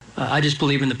I just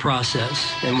believe in the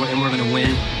process, and we're going to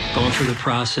win going through the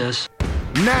process.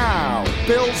 Now,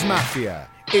 Bills Mafia,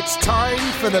 it's time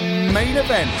for the main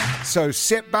event. So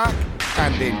sit back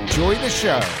and enjoy the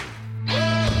show.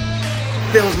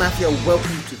 Bills Mafia,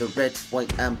 welcome to the Red,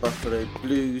 White and Buffalo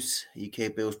Blues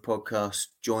UK Bills podcast,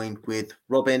 joined with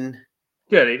Robin.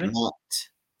 Good evening. Matt,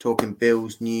 talking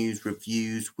Bills news,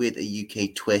 reviews with a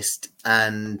UK twist,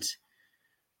 and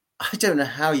I don't know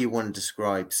how you want to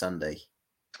describe Sunday.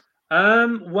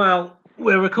 Well,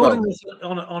 we're recording this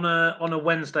on a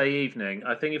Wednesday evening.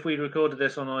 I think if we recorded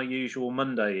this on our usual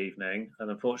Monday evening, and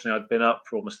unfortunately I'd been up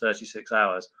for almost 36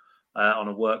 hours on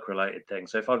a work-related thing.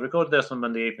 So if I'd recorded this on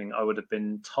Monday evening, I would have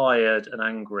been tired and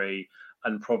angry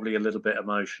and probably a little bit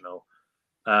emotional.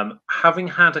 Having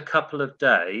had a couple of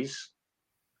days,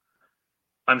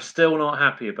 I'm still not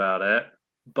happy about it,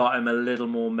 but I'm a little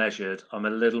more measured. I'm a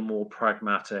little more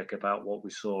pragmatic about what we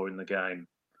saw in the game.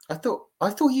 I thought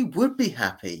you would be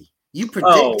happy. You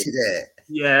predicted it.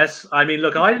 Yes, I mean,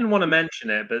 look, I didn't want to mention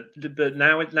it, but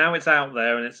now it's out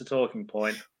there and it's a talking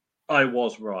point. I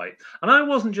was right, and I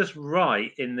wasn't just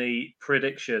right in the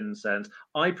prediction sense.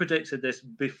 I predicted this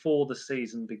before the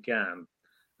season began,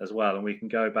 as well, and we can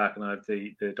go back and I have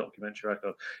the documentary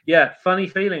record. Yeah, funny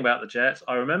feeling about the Jets.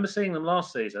 I remember seeing them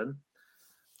last season,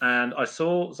 and I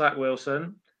saw Zach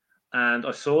Wilson, and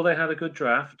I saw they had a good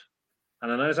draft.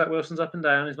 And I know Zach Wilson's up and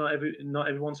down. He's not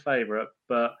everyone's favourite,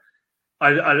 but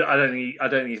I don't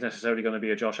think he's necessarily going to be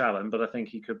a Josh Allen. But I think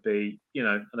he could be,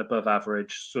 an above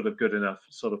average, sort of good enough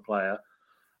sort of player.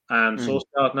 And Sauce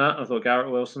Gardner, I thought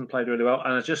Garrett Wilson played really well,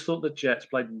 and I just thought the Jets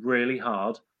played really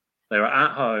hard. They were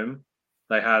at home.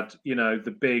 They had,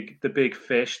 the big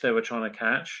fish they were trying to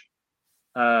catch.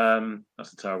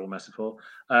 That's a terrible metaphor.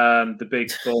 The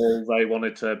big ball they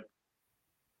wanted to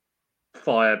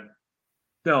fire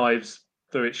knives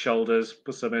through its shoulders,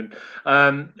 put some in.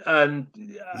 And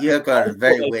you've got a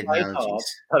very weird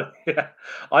analogies. Yeah,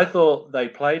 I thought they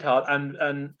played hard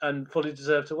and fully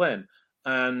deserved to win.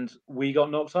 And we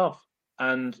got knocked off.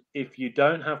 And if you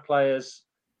don't have players,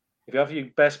 if you have your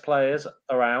best players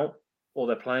are out, or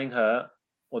they're playing hurt,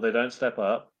 or they don't step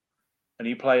up, and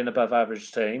you play an above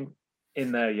average team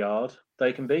in their yard,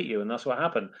 they can beat you. And that's what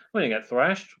happened. We didn't get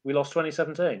thrashed. We lost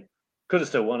 2017. Could have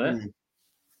still won it.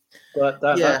 But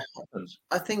that happens.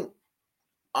 I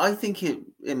think it,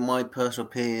 in my personal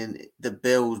opinion, the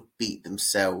Bills beat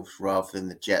themselves rather than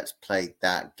the Jets played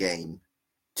that game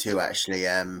to actually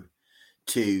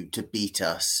to beat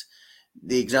us.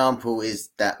 The example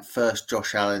is that first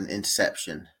Josh Allen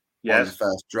interception on the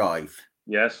first drive.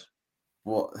 Yes.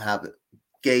 What happened?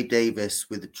 Gabe Davis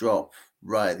with the drop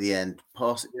right at the end.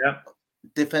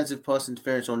 Defensive pass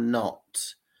interference or not,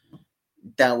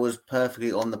 that was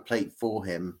perfectly on the plate for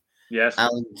him. Yes.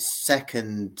 Allen's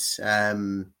second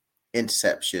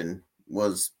interception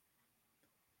was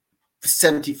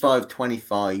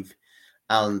 75-25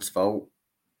 Allen's fault.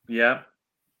 Yeah.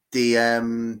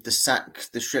 The sack,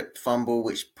 the stripped fumble,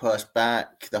 which pushed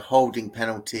back, the holding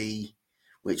penalty,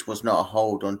 which was not a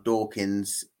hold on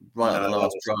Dawkins right on the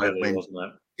last drive when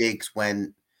Diggs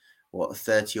went,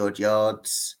 30-odd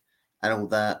yards and all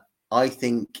that. I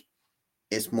think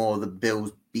it's more the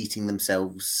Bills beating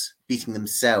themselves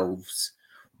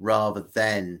rather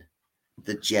than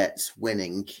the Jets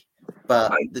winning.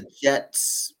 But the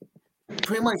Jets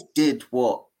pretty much did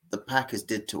what the Packers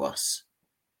did to us.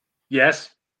 Yes.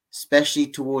 Especially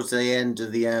towards the end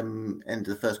of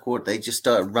the first quarter. They just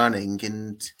started running,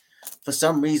 and for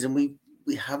some reason we've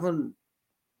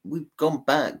gone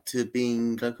back to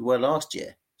being like we were last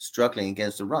year, struggling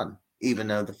against the run, even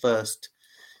though the first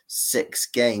 7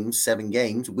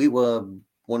 games, we were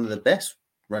one of the best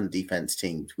run defense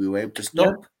teams. We were able to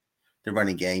stop the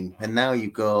running game. And now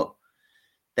you've got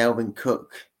Dalvin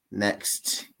Cook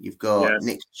next. You've got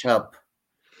Nick Chubb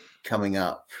coming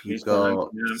up. You've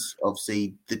got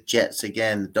obviously the Jets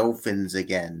again, the Dolphins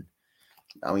again.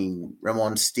 I mean,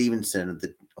 Ramon Stevenson of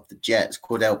the Jets,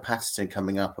 Cordell Patterson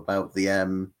coming up about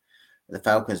the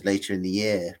Falcons later in the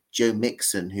year. Joe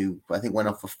Mixon, who I think went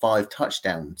off for 5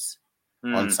 touchdowns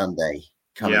on Sunday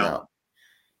coming up.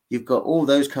 You've got all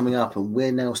those coming up, and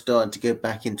we're now starting to go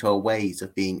back into our ways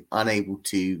of being unable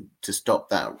to stop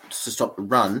the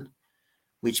run,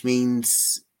 which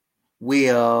means we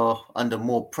are under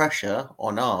more pressure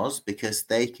on ours because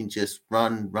they can just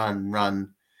run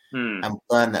and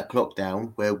burn that clock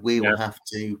down, where we will have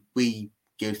to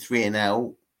go 3 and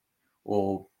out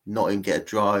or not even get a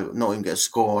drive, not even get a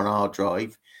score on our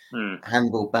drive,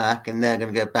 handball back, and they're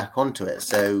going to go back onto it.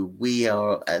 So we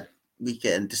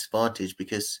get a disadvantage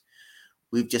because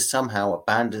we've just somehow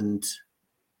abandoned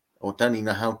or don't even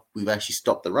know how we've actually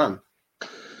stopped the run.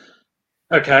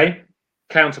 Okay,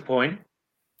 counterpoint.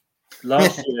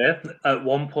 Last year, at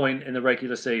one point in the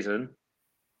regular season,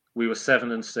 we were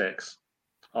 7-6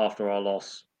 after our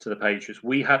loss to the Patriots.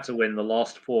 We had to win the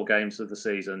last 4 games of the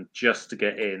season just to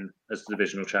get in as the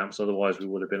divisional champs. Otherwise, we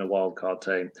would have been a wildcard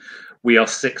team. We are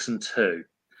 6-2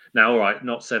 now. All right,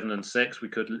 not 7-6.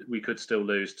 We could still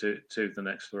lose to the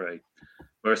next 3.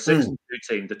 We're a 6-2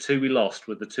 team. The 2 we lost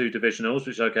were the 2 divisionals,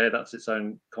 which okay, that's its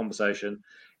own conversation.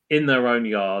 In their own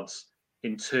yards,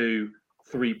 in 2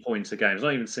 3-pointer games,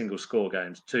 not even single score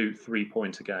games, 2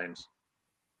 3-pointer games.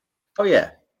 Oh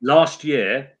yeah. Last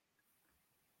year,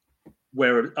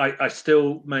 where I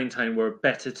still maintain we're a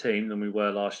better team than we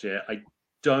were last year. I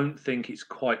don't think it's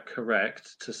quite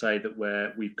correct to say that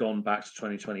we've gone back to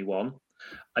 2021.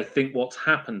 I think what's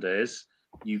happened is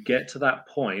you get to that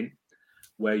point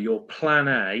where your plan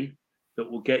A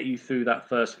that will get you through that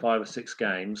first 5 or 6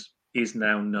 games is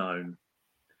now known.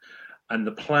 And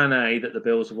the plan A that the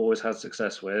Bills have always had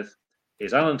success with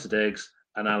is Alan to Diggs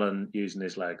and Alan using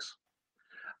his legs.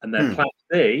 And then plan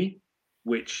B,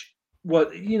 which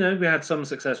we had some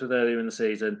success with earlier in the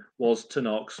season, was to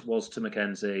Knox, was to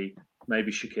McKenzie,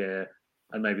 maybe Shakir,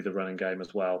 and maybe the running game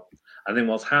as well. I think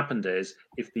what's happened is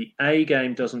if the A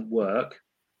game doesn't work,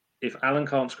 if Alan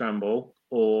can't scramble,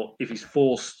 or if he's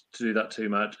forced to do that too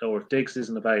much, or if Diggs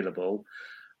isn't available,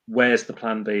 where's the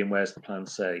plan B and where's the plan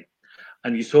C?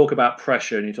 And you talk about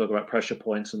pressure and you talk about pressure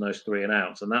points and those 3 and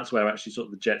outs. And that's where actually sort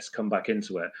of the Jets come back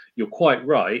into it. You're quite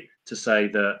right to say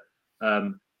that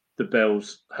the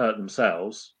Bills hurt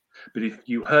themselves. But if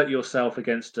you hurt yourself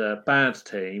against a bad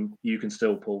team, you can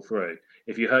still pull through.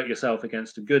 If you hurt yourself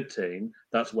against a good team,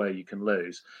 that's where you can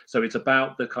lose. So it's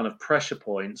about the kind of pressure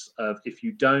points of if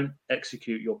you don't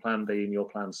execute your plan B and your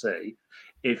plan C,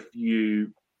 if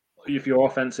your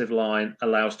offensive line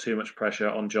allows too much pressure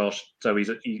on Josh, so he's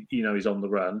on the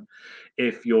run.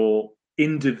 If your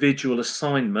individual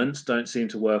assignments don't seem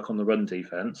to work on the run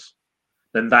defense,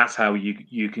 then that's how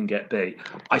you can get beat.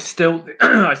 I still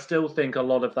think a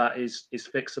lot of that is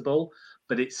fixable,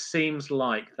 but it seems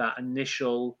like that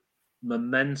initial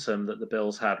momentum that the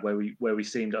Bills had, where we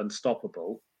seemed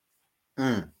unstoppable,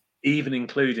 even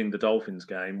including the Dolphins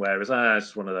game, whereas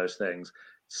it's one of those things,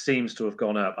 seems to have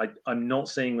gone up. I'm not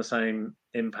seeing the same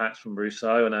impact from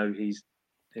Rousseau. I know he's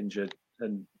injured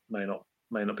and may not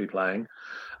be playing,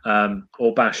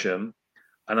 or Basham,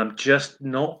 and I'm just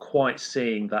not quite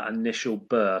seeing that initial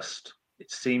burst.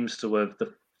 It seems to have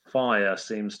the fire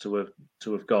seems to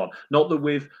have gone. Not that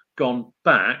we've gone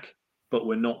back, but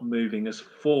we're not moving as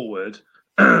forward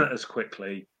as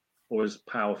quickly or as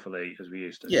powerfully as we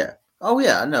used to. Yeah. Oh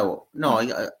yeah, no,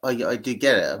 I do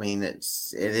get it. I mean, it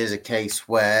is a case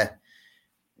where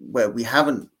we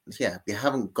haven't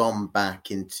gone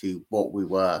back into what we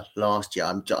were last year.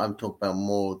 I'm talking about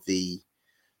more the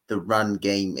run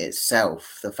game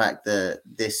itself. The fact that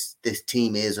this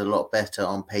team is a lot better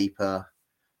on paper,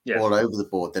 all over the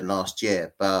board than last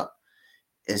year, but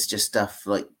it's just stuff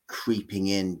like creeping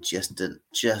in just a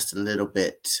little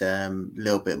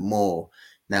bit more.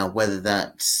 Now, whether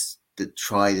that's the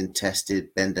tried and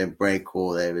tested bend don't break,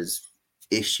 or there is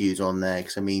issues on there,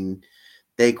 because I mean,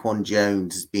 Daquan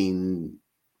Jones has been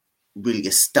really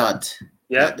a stud.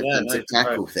 That defensive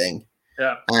tackle thing.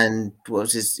 Yeah, and what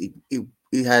was his?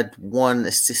 He had 1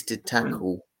 assisted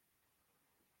tackle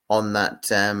on that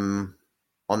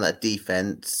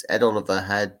defense. Ed Oliver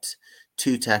had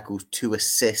 2 tackles, 2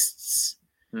 assists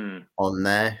on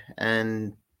there,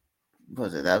 and what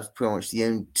was it? That was pretty much the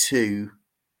only 2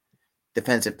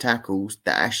 defensive tackles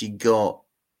that actually got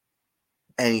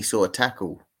any sort of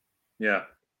tackle. Yeah.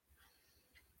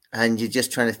 And you're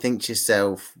just trying to think to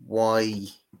yourself, why,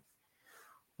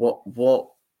 what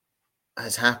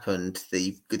has happened?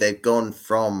 They've gone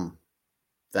from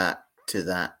that to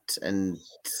that, and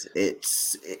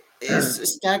it's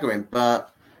staggering,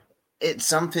 but it's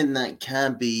something that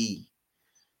can be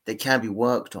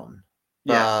worked on.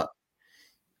 Yeah. But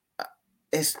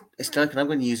it's like, and I'm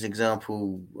going to use an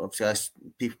example. Obviously,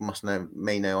 people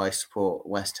may know I support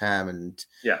West Ham, and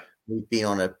we've been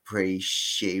on a pretty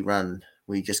shitty run.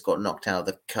 We just got knocked out of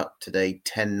the cup today,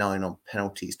 10-9 on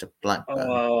penalties to Blackburn.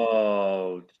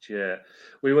 Oh, yeah.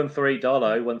 We won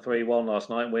 $3, won 3-1 last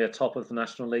night, and we are top of the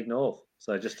National League North.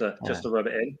 So just to rub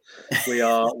it in, we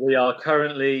are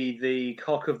currently the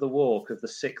cock of the walk of the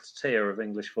 6th tier of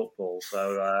English football.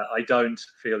 So I don't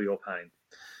feel your pain.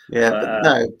 Yeah,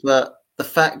 but the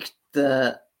fact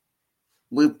that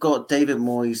we've got David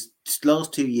Moyes,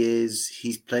 last 2 years,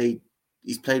 he's played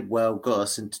well, got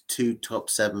us into 2 top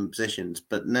 7 positions,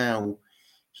 but now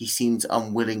he seems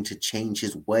unwilling to change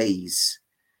his ways.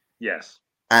 Yes.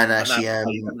 And actually, and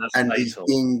he's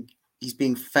he's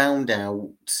being found out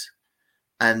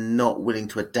and not willing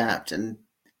to adapt. And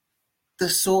the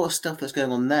sort of stuff that's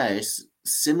going on there is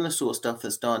similar sort of stuff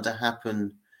that's starting to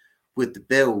happen with the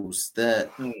Bills. That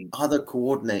other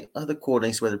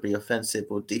coordinators, whether it be offensive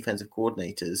or defensive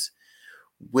coordinators,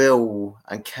 will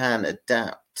and can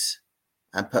adapt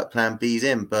and put plan Bs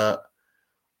in. But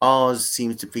ours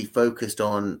seems to be focused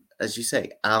on, as you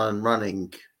say, Allen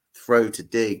running, throw to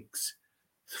Diggs,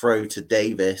 throw to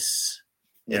Davis.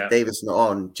 Yeah. If Davis not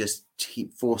on, just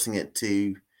keep forcing it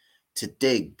to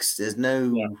Diggs. There's no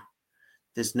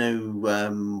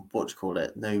what do you call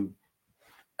it? No,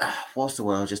 what's the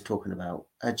word I was just talking about?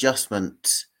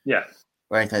 Adjustment. Yeah.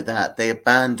 Or anything like that.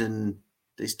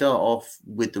 They start off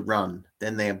with the run,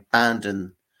 then they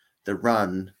abandon the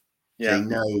run. Yeah. They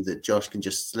know that Josh can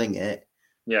just sling it.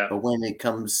 Yeah. But when it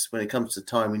comes to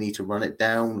time we need to run it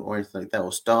down or anything like that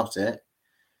or start it,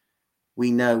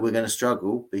 we know we're going to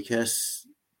struggle because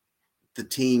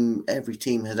every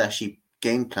team has actually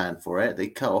game planned for it. They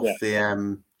cut off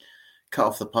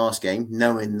the pass game,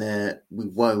 knowing that we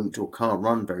won't or can't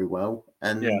run very well,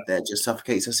 and that just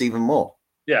suffocates us even more.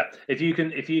 Yeah, if you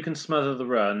can smother the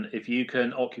run, if you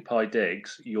can occupy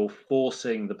Diggs, you're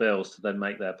forcing the Bills to then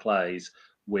make their plays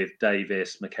with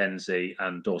Davis, McKenzie,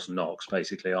 and Dawson Knox,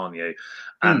 basically, aren't you?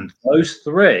 And those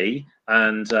three,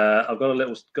 and I've got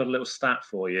a little stat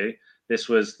for you. This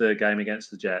was the game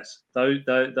against the Jets. Those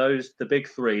the big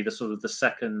three, the sort of the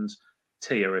second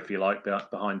tier, if you like,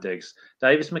 behind Diggs.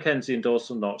 Davis, McKenzie, and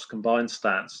Dawson Knox combined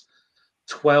stats: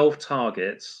 12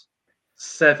 targets,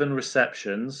 7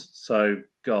 receptions. So,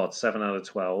 7 out of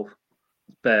 12,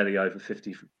 barely over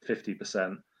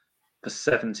 50%, for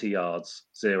 70 yards,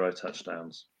 0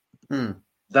 touchdowns.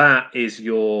 That is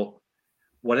your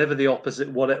whatever the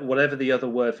other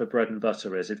word for bread and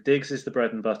butter is. If Diggs is the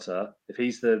bread and butter, if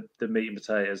he's the meat and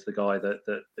potatoes, the guy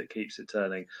that keeps it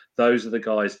turning, those are the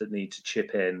guys that need to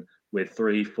chip in with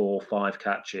 3, 4, 5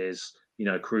 catches,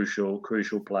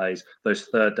 crucial plays, those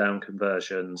third down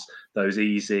conversions, those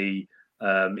easy,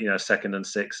 second and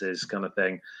sixes kind of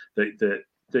thing that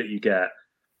you get.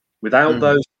 Without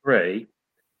those three,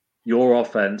 your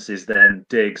offense is then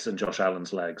Diggs and Josh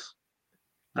Allen's legs.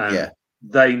 And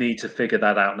they need to figure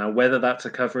that out. Now, whether that's a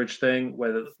coverage thing,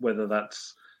 whether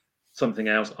that's something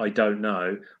else, I don't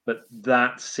know. But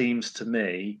that seems to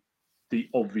me the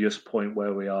obvious point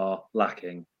where we are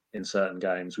lacking in certain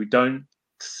games. We don't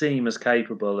seem as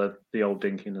capable of the old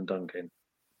dinking and dunking.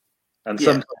 And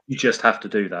sometimes you just have to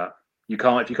do that.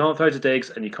 If you can't throw to Diggs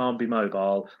and you can't be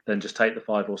mobile, then just take the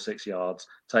 5 or 6 yards,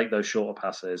 take those shorter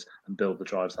passes and build the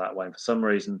drives that way. And for some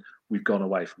reason, we've gone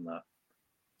away from that.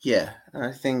 Yeah,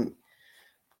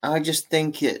 I just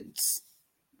think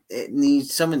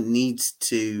something needs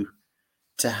to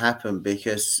happen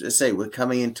because, as I say, we're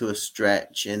coming into a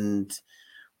stretch, and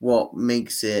what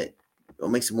makes it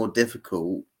more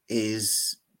difficult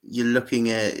is you're looking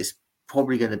at it's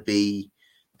probably going to be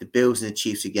the Bills and the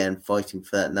Chiefs again fighting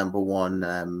for that number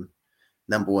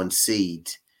one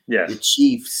seed. Yes. The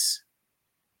Chiefs,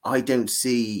 I don't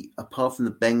see, apart from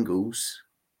the Bengals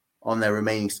on their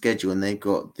remaining schedule, and they've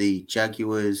got the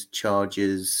Jaguars,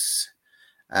 Chargers,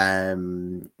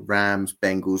 Rams,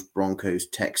 Bengals, Broncos,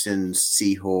 Texans,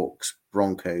 Seahawks,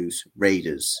 Broncos,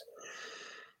 Raiders.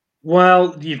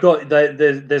 Well, you've got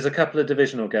there's a couple of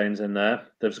divisional games in there.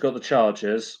 They've got the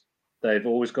Chargers, they've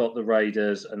always got the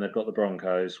Raiders, and they've got the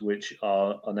Broncos, which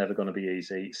are never going to be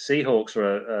easy. Seahawks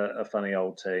are a funny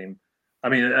old team. I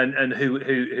mean, and who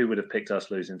would have picked us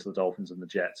losing to the Dolphins and the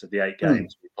Jets of the 8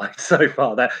 games we played so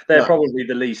far? They're probably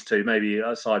the least two, maybe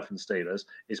aside from the Steelers,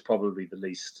 is probably the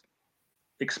least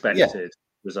expected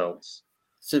results.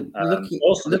 So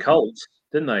lost to the Colts,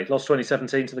 didn't they? Lost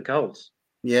 2017 to the Colts.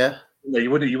 Yeah.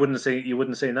 You wouldn't have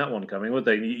seen that one coming, would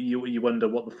they? You wonder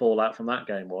what the fallout from that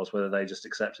game was, whether they just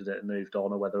accepted it and moved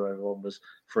on, or whether everyone was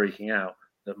freaking out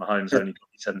that Mahomes only got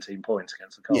 17 points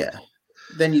against the Colts. Yeah.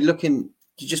 Then you're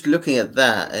just looking at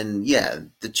that, and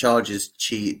the Chargers,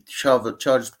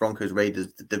 Broncos,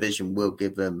 Raiders, the division will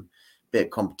give them a bit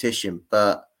of competition,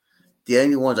 but the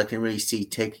only ones I can really see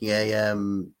taking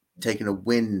a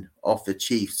win off the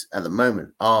Chiefs at the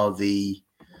moment are the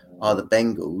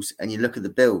Bengals. And you look at the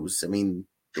Bills. I mean,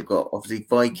 they've got obviously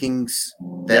Vikings.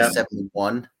 They're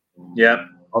 7-1. Yeah.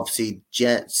 Obviously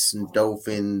Jets and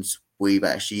Dolphins. We've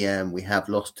actually we have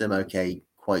lost them. Okay,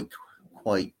 quite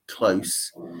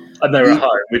close. And they're at home.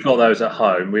 We've got those at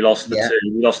home. We lost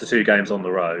the 2 games on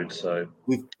the road. So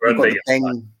we've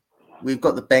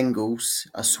got the Bengals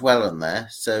as well on there.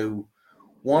 So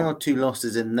 1 or 2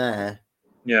 losses in there,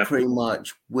 pretty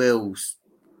much will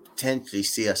potentially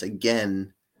see us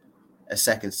again a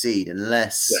second seed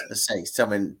unless, let's say,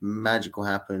 something magical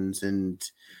happens and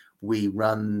we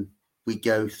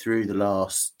go through the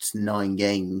last 9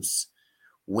 games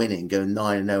winning, go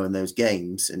 9-0 in those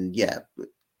games, and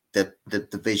the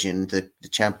division, the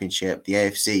championship, the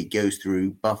AFC goes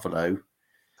through Buffalo,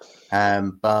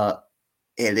 but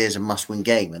it is a must-win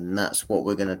game, and that's what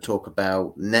we're going to talk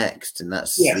about next, and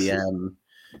that's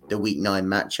the Week 9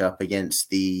 matchup against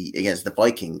the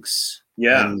Vikings.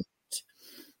 Yeah, and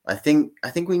I think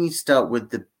we need to start with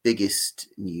the biggest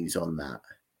news on that.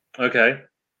 Okay.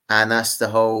 And that's the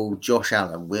whole Josh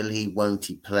Allen. Will he, won't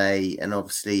he play? And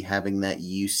obviously having that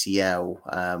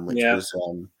UCL, which was,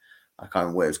 I can't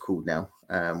remember what it was called now,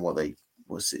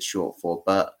 what's it short for,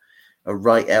 but a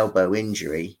right elbow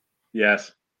injury.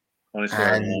 Yes.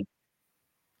 And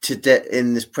today,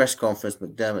 in this press conference,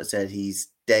 McDermott said he's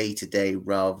day to day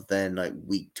rather than like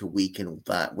week to week and all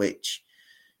that, which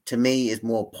to me is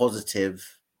more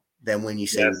positive than when you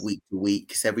say week to week.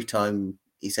 Because every time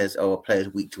he says, "Oh, a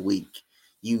player's week to week,"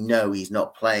 you know he's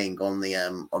not playing on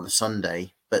the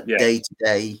Sunday, but day to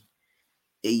day,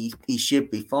 he should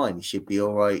be fine. He should be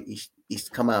all right. He's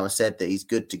come out and said that he's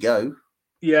good to go.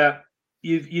 Yeah,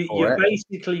 you've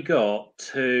basically got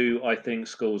 2, I think,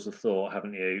 schools of thought,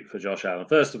 haven't you, for Josh Allen?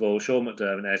 First of all, Sean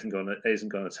McDermott isn't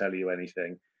going to tell you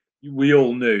anything. We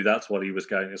all knew that's what he was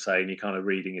going to say, and you're kind of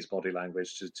reading his body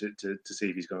language to see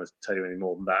if he's going to tell you any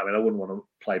more than that. I mean, I wouldn't want to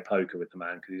play poker with the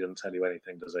man because he doesn't tell you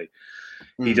anything, does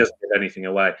he? He doesn't give anything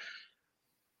away.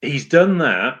 He's done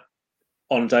that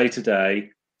on day-to-day,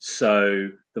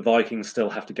 so the Vikings still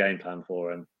have to game plan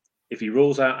for him. If he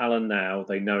rules out Allen now,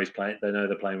 they know he's playing. They know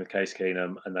they're playing with Case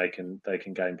Keenum, and they can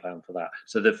game plan for that.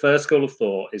 So the first school of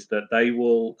thought is that they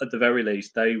will, at the very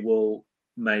least, they will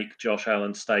make Josh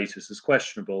Allen's status as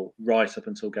questionable right up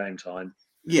until game time.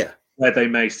 Yeah, where they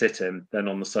may sit him then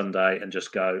on the Sunday and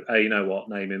just go, hey, you know what,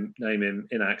 name him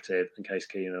inactive in case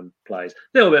Keenum plays. A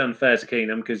little bit unfair to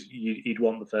Keenum because he'd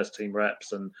want the first team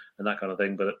reps and that kind of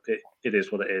thing, but it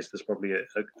is what it is. There's probably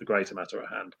a greater matter at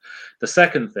hand. The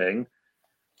second thing,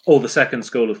 or the second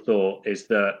school of thought, is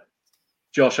that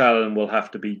Josh Allen will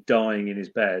have to be dying in his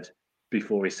bed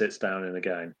before he sits down in a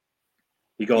game.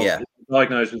 He got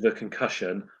diagnosed with a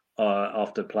concussion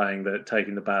after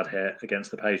taking the bad hit against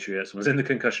the Patriots, and was in the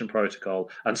concussion protocol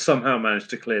and somehow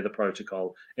managed to clear the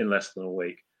protocol in less than a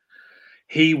week.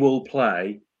 He will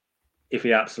play if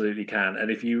he absolutely can.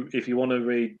 And if you want to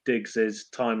read Diggs's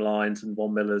timelines and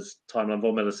Von Miller's timeline,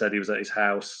 Von Miller said he was at his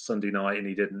house Sunday night and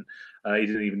he didn't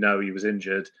even know he was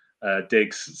injured.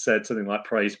 Diggs said something like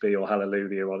 "Praise be" or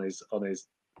 "Hallelujah" on his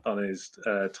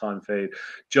time feed.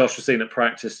 Josh was seen at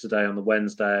practice today on the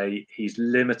Wednesday. He's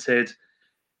limited.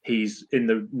 He's in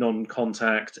the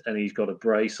non-contact and he's got a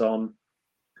brace on.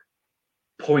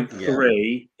 Point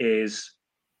 3 is,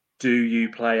 do you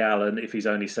play Allen if he's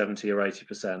only 70 or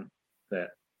 80% there?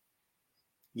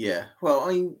 Yeah. Well, I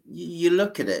mean, you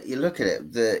look at it.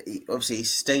 Obviously, he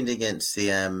sustained against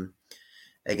the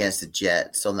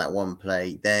Jets on that one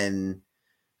play. Then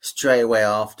straight away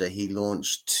after, he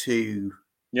launched 2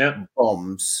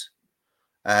 bombs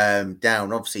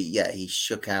down. Obviously, he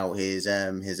shook out his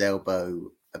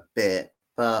elbow a bit,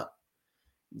 but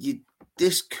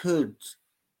this could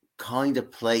kind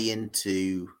of play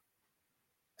into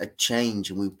a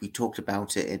change, and we talked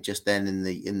about it just then in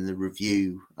the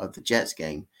review of the Jets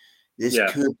game. This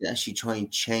could actually try and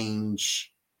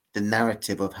change the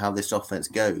narrative of how this offense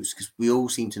goes, because we all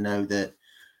seem to know that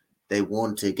they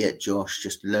want to get Josh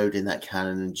just loading that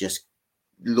cannon and just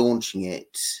launching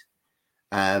it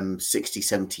 60,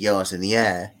 70 yards in the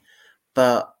air.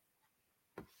 But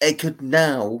it could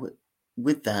now,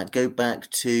 with that, go back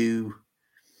to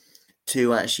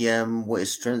actually what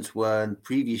his strengths were in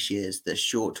previous years, the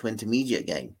short to intermediate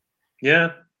game.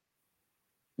 Yeah.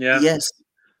 Yes,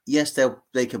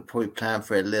 they could probably plan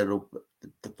for it a little.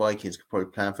 The Vikings could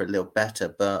probably plan for it a little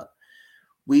better, but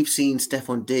we've seen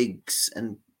Stephon Diggs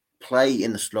and play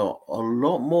in the slot a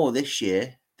lot more this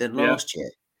year than last year.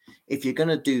 If you're going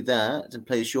to do that and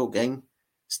play a short game,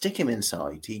 stick him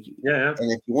inside. And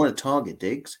if you want to target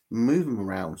Diggs, move him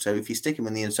around. So if you stick him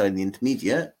on the inside and the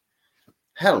intermediate,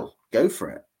 hell, go for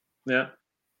it. Yeah.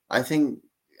 I think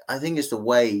it's the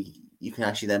way you can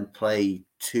actually then play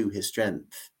to his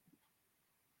strength.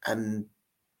 And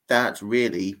that's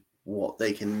really what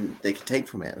they can take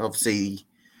from it. Obviously,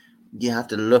 you have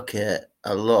to look at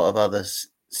a lot of other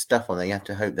stuff on there. You have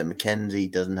to hope that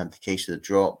McKenzie doesn't have the case of the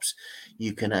drops.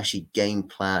 You can actually game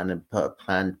plan and put a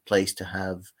planned place to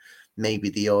have maybe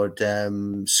the odd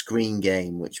screen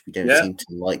game, which we don't seem to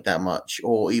like that much,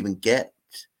 or even get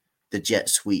the jet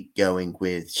sweep going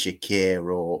with Shakir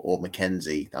or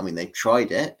McKenzie. I mean, they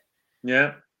tried it.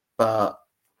 Yeah. but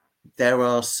there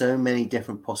are so many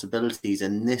different possibilities,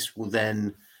 and this will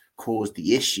then cause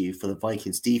the issue for the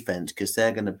Vikings defense because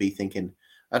they're going to be thinking,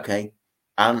 okay,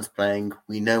 Allen's playing.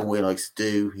 We know what he likes to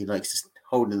do. He likes to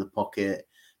hold in the pocket.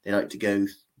 They like to go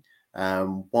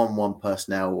 1-1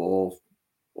 personnel or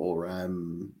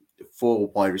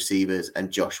 4 wide receivers, and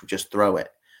Josh will just throw it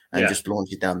and just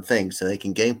launch it down things so they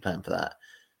can game plan for that.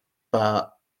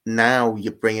 But now you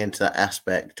bring into that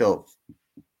aspect of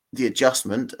the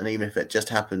adjustment, and even if it just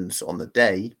happens on the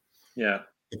day, the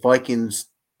Vikings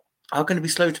are going to be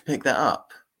slow to pick that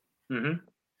up. Mm-hmm.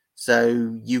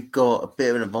 So you've got a bit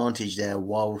of an advantage there,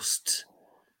 whilst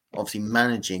obviously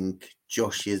managing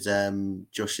Josh's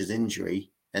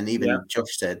injury, and even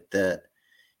Josh said that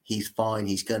he's fine,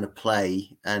 he's going to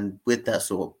play, and with that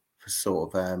sort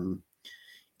of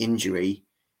injury,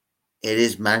 it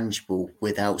is manageable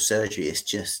without surgery. It's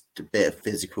just a bit of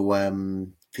physical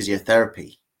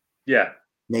physiotherapy. Yeah,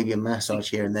 maybe a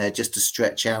massage here and there just to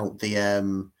stretch out the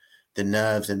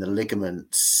nerves and the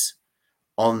ligaments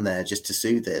on there just to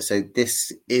soothe it. So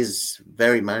this is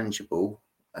very manageable,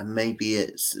 and maybe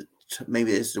it's a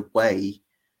way,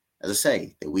 as I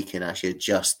say, that we can actually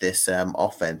adjust this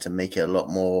offense and make it a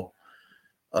lot more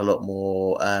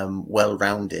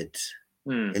well-rounded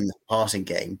in the passing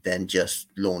game than just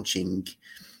launching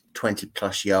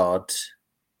 20+ yard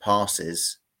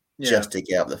passes just to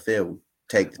get up the field,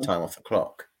 take the time off the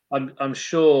clock. I'm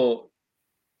sure,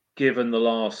 given the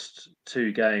last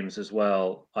 2 games as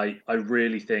well, I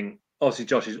really think obviously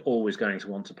Josh is always going to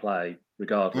want to play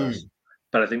regardless.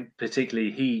 But I think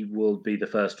particularly he will be the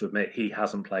first to admit he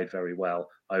hasn't played very well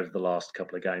over the last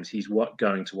couple of games. He's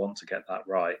going to want to get that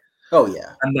right. Oh,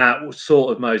 yeah. And that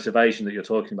sort of motivation that you're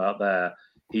talking about there,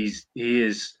 he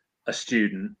is a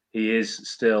student. He is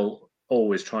still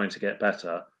always trying to get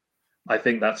better. I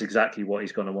think that's exactly what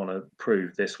he's going to want to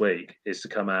prove this week, is to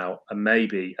come out and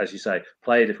maybe, as you say,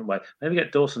 play a different way. Maybe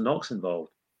get Dawson Knox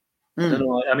involved. I don't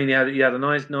know. I mean, he had a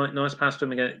nice pass to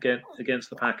him against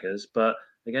the Packers, but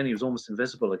again, he was almost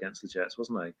invisible against the Jets,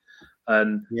 wasn't he?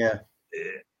 And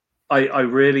I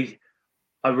really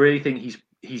think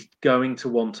he's going to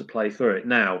want to play through it.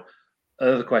 Now,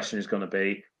 the question is going to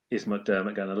be: is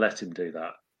McDermott going to let him do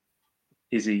that?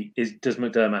 Does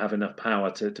McDermott have enough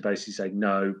power to basically say,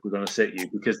 no, we're going to sit you?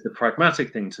 Because the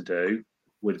pragmatic thing to do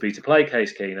would be to play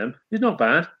Case Keenum. He's not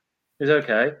bad. He's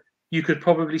okay. You could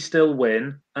probably still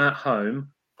win at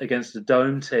home against a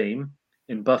dome team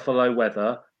in Buffalo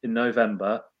weather in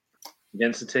November,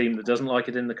 against a team that doesn't like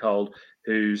it in the cold,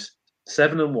 who's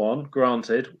 7-1,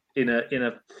 granted, in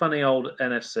a funny old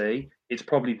NFC. It's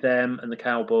probably them and the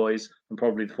Cowboys and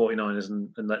probably the 49ers and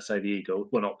let's say the Eagles.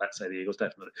 Well, not let's say the Eagles,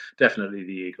 definitely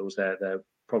the Eagles. They're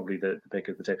probably the pick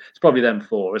of the team. It's probably them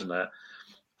 4, isn't it?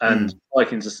 And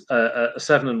Vikings are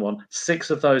 7-1. 6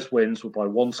 of those wins were by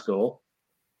 1 score.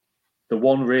 The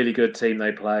one really good team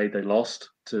they played, they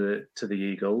lost to the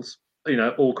Eagles.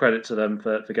 All credit to them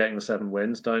for getting the 7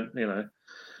 wins. Don't you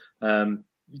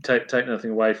take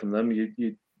nothing away from them.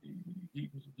 You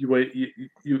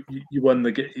won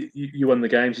the games.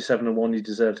 You're 7-1. You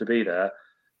deserve to be there.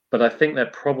 But I think they're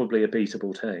probably a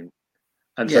beatable team.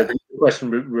 And so the question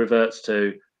reverts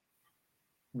to: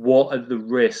 what are the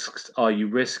risks? Are you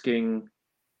risking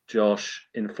Josh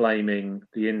inflaming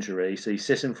the injury, so he's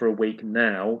sitting for a week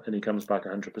now and he comes back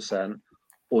 100%,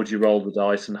 or do you roll the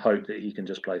dice and hope that he can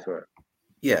just play through it?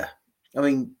 Yeah, I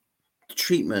mean,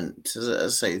 treatment, as I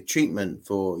say, treatment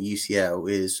for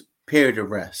UCL is period of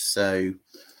rest. So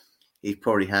he's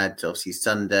probably had obviously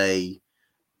Sunday,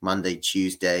 Monday,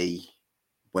 Tuesday,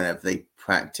 whenever they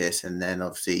practice, and then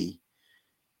obviously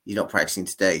he's not practicing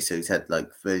today, so he's had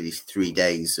like 33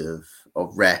 days of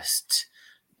rest.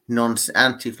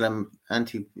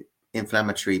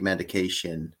 Anti-inflammatory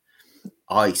medication,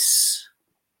 ice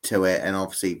to it, and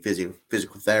obviously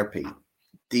physical therapy.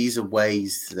 These are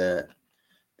ways that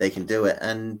they can do it,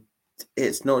 and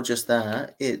it's not just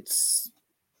that. It's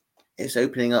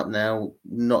opening up now,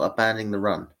 not abandoning the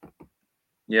run.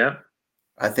 Yeah,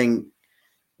 I think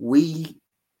we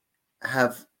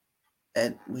have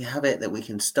it that we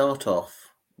can start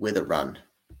off with a run.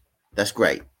 That's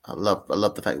great. I love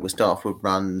the fact that we start off with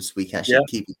runs. We can actually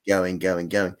keep it going.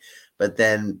 But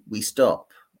then we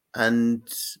stop. And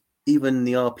even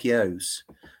the RPOs,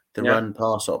 the run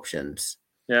pass options.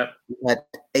 Yeah. We had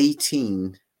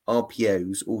 18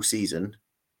 RPOs all season.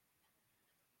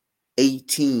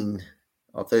 18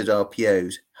 of those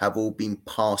RPOs have all been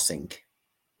passing.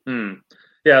 Yeah,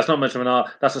 it's not much of an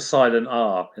R. That's a silent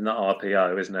R in that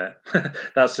RPO, isn't it?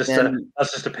 that's just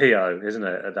a PO, isn't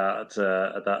it? At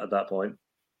that point.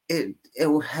 It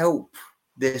will help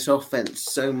this offense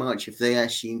so much if they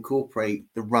actually incorporate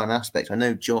the run aspect. I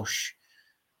know Josh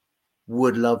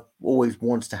always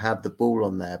wants to have the ball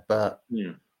on there, but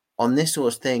on this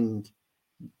sort of thing,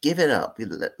 give it up.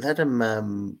 Let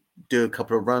him do a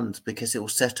couple of runs because it will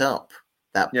set up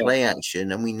that play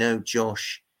action, and we know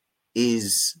Josh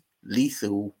is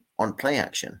lethal on play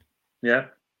action. Yeah.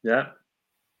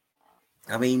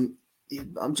 I mean,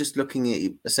 I'm just looking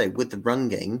at, let's say, with the run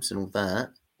games and all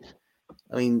that.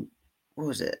 I mean, what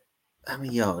was it? How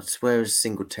many yards? Where is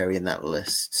Singletary in that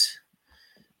list?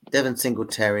 Devin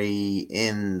Singletary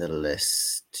in the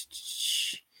list.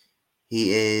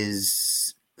 He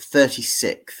is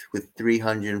 36th with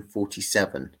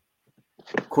 347.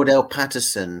 Cordell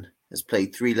Patterson has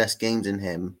played 3 less games than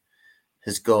him,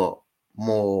 has got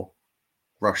more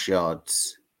rush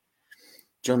yards.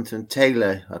 Jonathan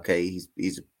Taylor, okay,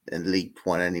 he's an elite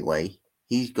one anyway.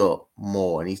 He's got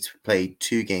more, and he's played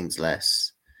 2 games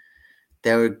less.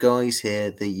 There are guys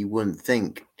here that you wouldn't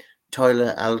think.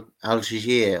 Tyler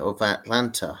Algier of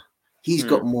Atlanta, he's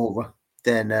got more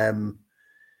than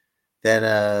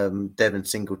Devin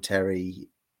Singletary.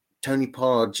 Tony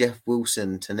Pollard, Jeff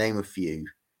Wilson, to name a few.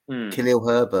 Khalil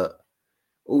Herbert.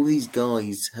 All these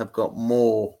guys have got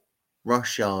more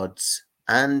rush yards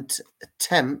and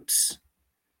attempts.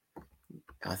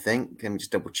 I think. Let me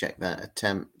just double check that.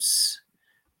 Attempts.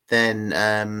 Then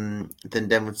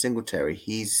Devin Singletary.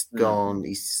 He's got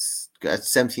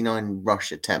 79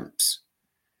 rush attempts.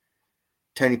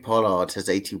 Tony Pollard has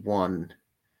 81.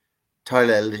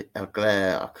 Tyler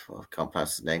Algier, I can't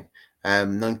pronounce his name,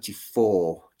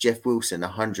 94. Jeff Wilson,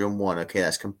 101. Okay,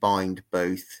 that's combined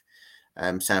both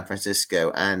San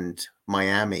Francisco and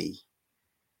Miami.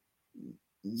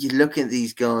 You look at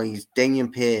these guys,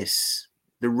 Damian Pierce,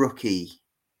 the rookie,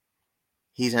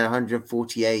 he's had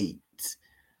 148.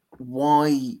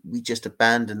 Why we just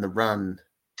abandon the run?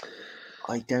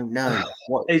 I don't know.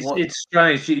 It's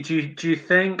strange. Do you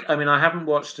think? I mean, I haven't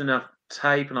watched enough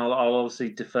tape, and I'll obviously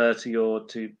defer to your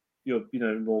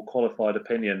more qualified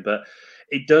opinion. But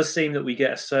it does seem that we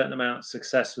get a certain amount of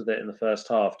success with it in the first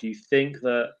half. Do you think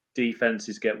that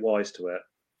defenses get wise to it,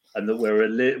 and that we're a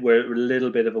little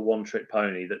bit of a one-trick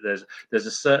pony? That there's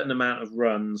a certain amount of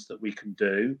runs that we can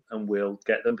do, and we'll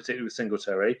get them, particularly with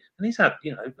Singletary, and he's had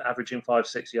averaging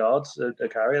 5-6 yards a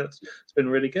carry. It's been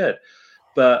really good,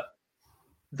 but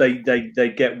they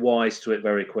get wise to it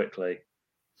very quickly.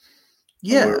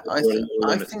 Yeah, I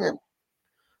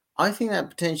think that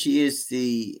potentially is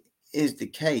the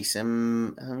case. Let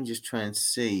me just try and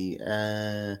see.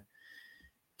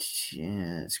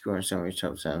 Scoring summary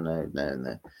top down.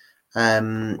 No.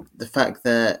 The fact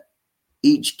that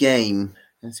each game,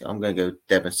 I'm going to go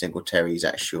Devin Singletary's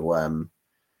actual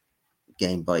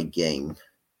game by game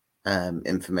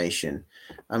information.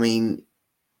 I mean,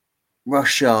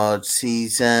 rush yards.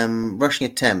 He's rushing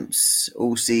attempts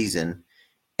all season.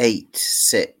 8,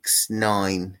 6,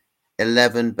 9,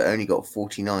 11, but only got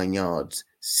 49 yards.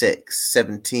 6,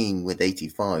 17 with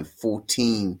 85,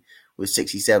 14 with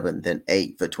 67, then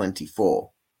 8 for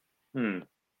 24.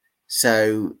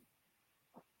 So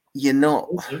you're not.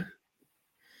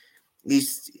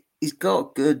 He's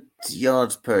got good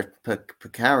yards per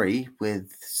carry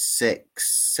with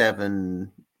 6,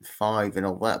 7, 5, and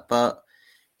all that, but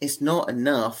it's not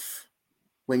enough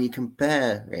when you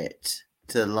compare it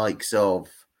to the likes of.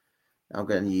 I'm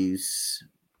going to use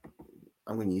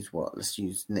what? Let's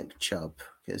use Nick Chubb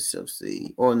because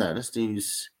obviously, or no, let's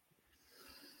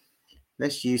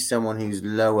use someone who's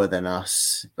lower than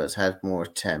us but had more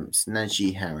attempts.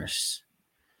 Najee Harris.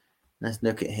 Let's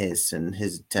look at his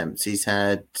attempts. He's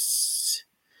had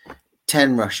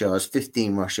 10 rush yards,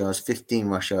 15 rush yards, 15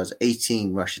 rush yards,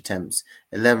 18 rush attempts,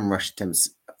 11 rush attempts,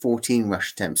 14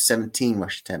 rush attempts, 17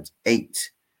 rush attempts,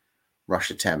 8 rush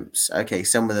attempts. Okay,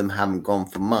 some of them haven't gone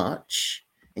for much,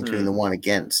 including the one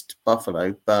against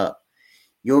Buffalo, but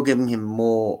you're giving him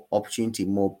more opportunity,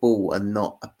 more ball, and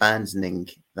not abandoning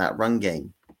that run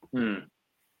game.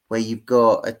 Where you've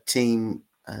got a team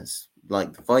as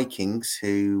like the Vikings,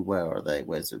 who, where are they?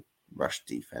 Where's the rush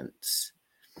defense?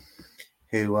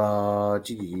 Who are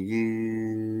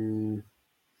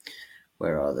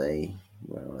where are they?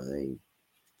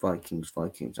 Vikings.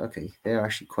 Okay, they're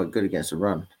actually quite good against the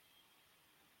run.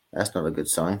 That's not a good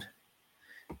sign.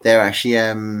 They're actually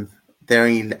they're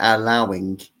only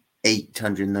allowing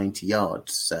 890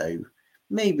 yards. So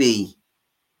maybe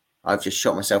I've just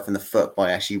shot myself in the foot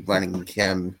by actually running,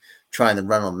 trying to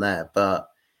run on there. But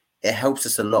it helps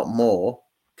us a lot more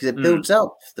because it builds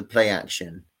up the play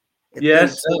action. It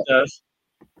does.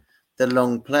 The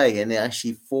long play, and it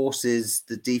actually forces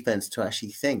the defense to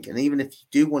actually think. And even if you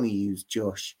do want to use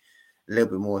Josh a little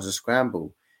bit more as a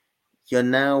scramble, you're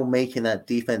now making that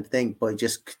defense think by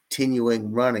just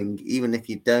continuing running, even if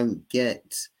you don't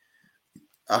get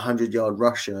a 100-yard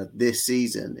rusher this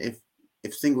season.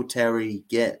 If Singletary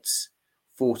gets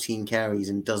 14 carries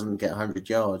and doesn't get 100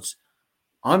 yards,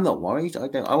 I'm not worried. I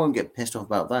won't get pissed off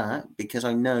about that because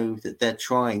I know that they're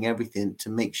trying everything to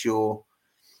make sure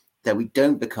that we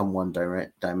don't become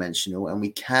one-dimensional and we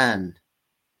can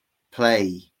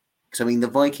play. Because, I mean, the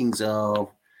Vikings are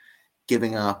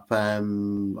giving up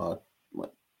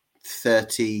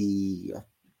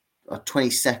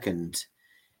 22nd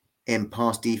in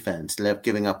pass defense. They're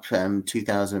giving up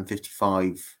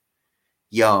 2,055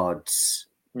 yards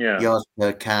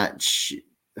per catch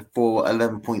for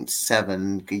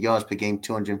 11.7 yards per game,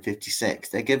 256.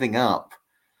 They're giving up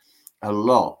a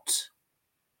lot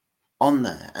on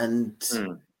there, and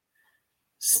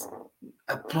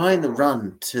applying the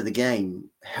run to the game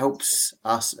helps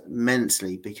us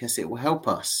immensely because it will help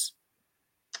us.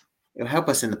 It'll help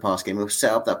us in the pass game. We'll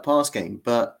set up that pass game,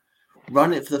 but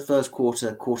run it for the first quarter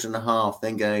and a half,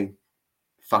 then go,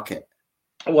 fuck it.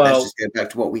 Well, let's just go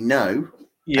back to what we know,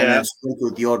 and then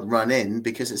sprinkle the odd run in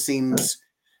because it seems,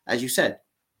 as you said,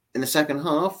 in the second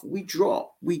half we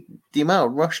drop. The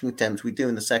amount of rushing attempts we do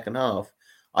in the second half.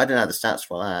 I don't have the stats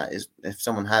for that. If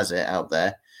someone has it out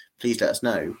there, please let us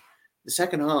know. The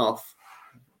second half,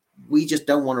 we just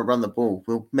don't want to run the ball.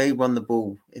 We may run the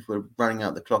ball if we're running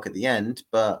out the clock at the end,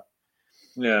 but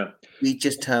we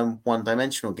just turn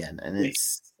one-dimensional again. And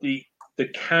it's the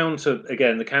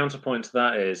counterpoint to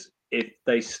that is if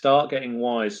they start getting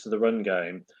wise to the run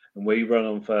game and we run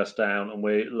on first down and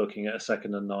we're looking at a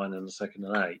 2nd and 9 and a 2nd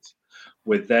and 8,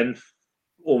 we're then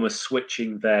almost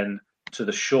switching then to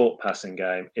the short passing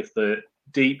game. If the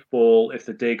deep ball, if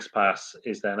the Diggs pass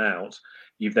is then out,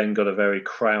 you've then got a very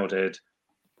crowded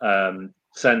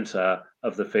center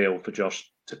of the field for Josh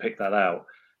to pick that out.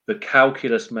 The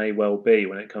calculus may well be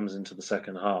when it comes into the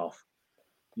second half,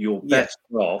 you're better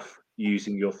off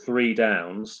using your 3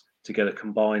 downs to get a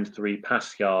combined 3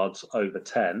 pass yards over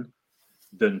 10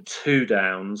 than 2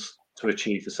 downs to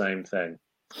achieve the same thing.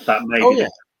 That may be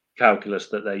the calculus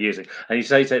that they're using. And you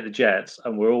say take the Jets,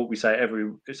 and we say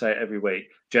every week,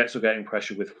 Jets were getting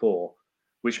pressure with 4,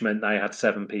 which meant they had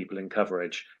 7 people in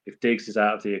coverage. If Diggs is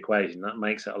out of the equation, that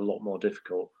makes it a lot more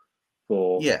difficult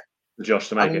for Josh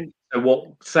to make it. So what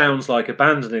sounds like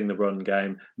abandoning the run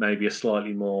game may be a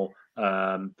slightly more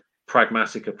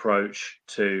pragmatic approach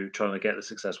to trying to get the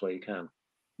success where you can.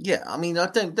 Yeah, I mean,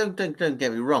 don't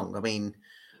get me wrong. I mean,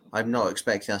 I'm not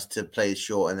expecting us to play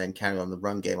short and then carry on the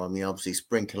run game. I mean, obviously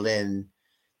sprinkle in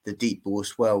the deep ball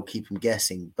as well, keep them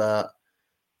guessing. But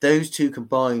those two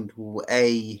combined will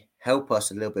help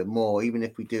us a little bit more, even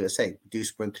if we do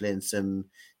sprinkle in some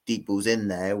deep balls in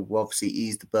there. We'll obviously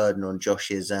ease the burden on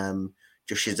Josh's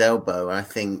elbow. And I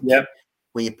think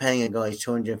when you're paying a guy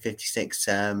 256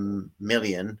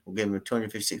 million, or giving him a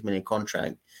 256 million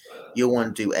contract, you'll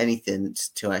want to do anything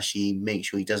to actually make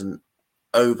sure he doesn't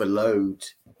overload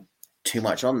too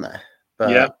much on there.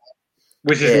 But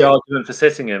which is the argument for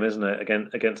sitting him, isn't it?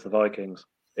 Against the Vikings,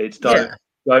 it's don't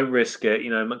risk it. You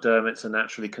know, McDermott's a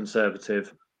naturally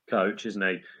conservative coach, isn't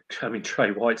he? I mean,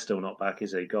 Trey White's still not back,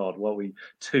 is he? God,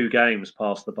 2 games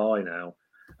past the bye now,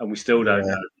 and we still don't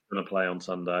know if he's going to play on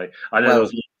Sunday. I know there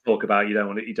was talk about you don't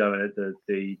want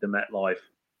the MetLife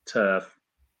turf,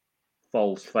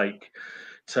 false fake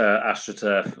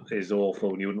AstroTurf is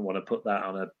awful, and you wouldn't want to put that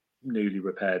on a newly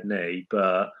repaired knee,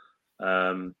 but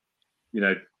you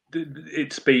know,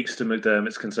 it speaks to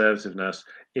McDermott's conservativeness.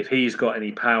 If he's got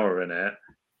any power in it,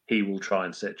 he will try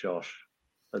and sit Josh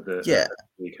at the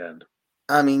weekend.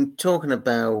 I mean, talking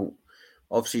about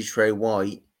obviously Trey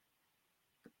White,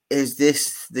 is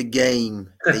this the game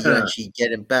that you actually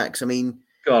get him back? I mean,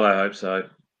 God, I hope so.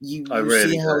 You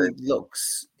see how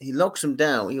he locks him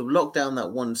down. He'll lock down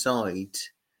that one side.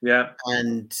 Yeah.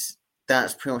 And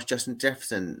that's pretty much Justin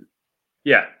Jefferson.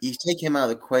 Yeah. You take him out of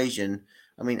the equation.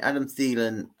 I mean, Adam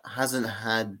Thielen hasn't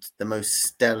had the most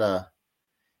stellar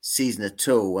season at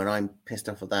all, and I'm pissed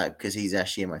off at that because he's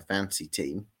actually in my fantasy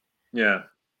team. Yeah.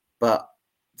 But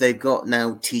they've got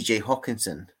now TJ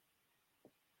Hawkinson,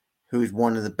 who's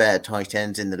one of the better tight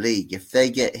ends in the league. If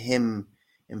they get him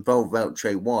involved without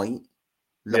Trey White,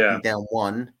 locking down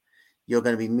one, you're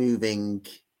going to be moving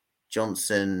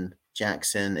Johnson,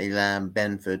 Jackson, Elam,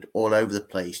 Benford all over the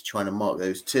place, trying to mark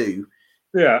those 2.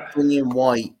 Yeah. Bringing in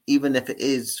White, even if it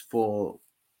is for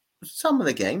some of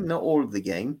the game, not all of the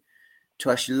game,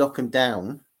 to actually lock him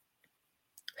down,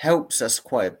 helps us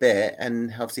quite a bit,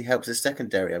 and obviously helps the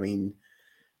secondary. I mean,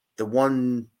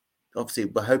 obviously,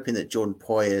 we're hoping that Jordan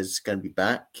Poyer is going to be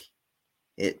back.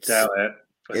 Doubt it.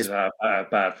 I have a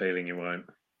bad feeling you won't.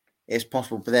 it's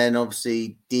possible. But then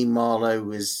obviously Dean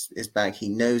Marlowe is back. He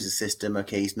knows the system.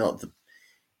 Okay, he's not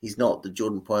the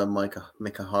Jordan Poyer,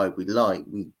 Micah Hyde we like.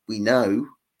 We know,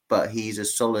 but he's a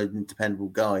solid and dependable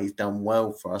guy. He's done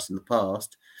well for us in the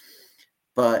past.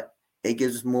 But it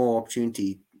gives us more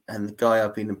opportunity. And the guy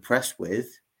I've been impressed with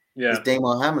is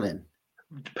Damar Hamlin.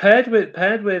 Paired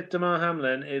with Damar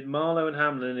Hamlin, Marlowe and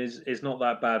Hamlin is not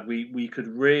that bad. We could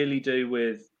really do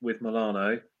with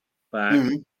Milano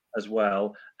back as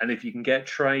well. And if you can get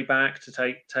Trey back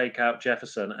to take out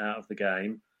Jefferson out of the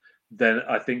game, then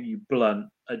I think you blunt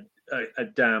a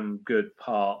damn good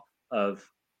part of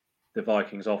the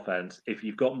Vikings offense. If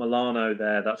you've got Milano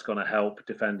there, that's going to help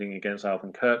defending against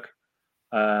Alvin Cook.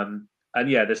 And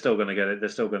yeah, they're still going to get it. They're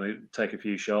still going to take a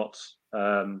few shots.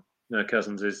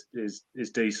 Cousins is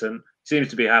decent. Seems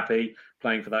to be happy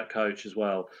playing for that coach as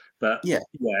well. But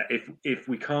if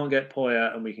we can't get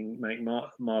Poyer and we can make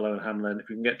Marlowe and Hamlin, if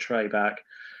we can get Trey back,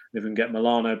 if we can get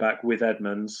Milano back with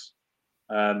Edmonds,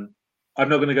 I'm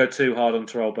not going to go too hard on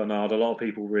Terrell Bernard. A lot of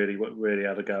people really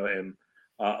had a go at him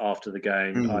after the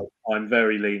game. I'm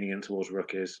very lenient towards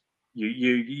rookies.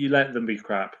 You let them be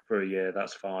crap for a year,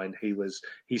 that's fine.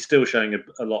 He's still showing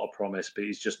a lot of promise, but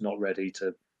he's just not ready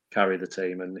to carry the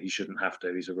team, and he shouldn't have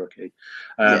to. He's a rookie.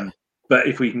 But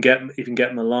if we can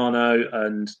get Milano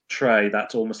and Trey,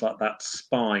 that's almost like that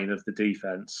spine of the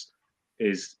defense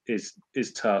is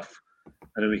tough,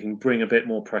 and then we can bring a bit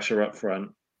more pressure up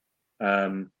front.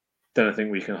 Then I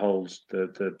think we can hold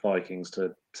the Vikings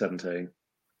to 17.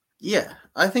 Yeah,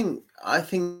 I think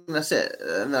that's it.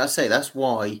 And I say that's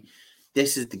why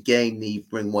this is the game that you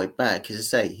bring White back. Because I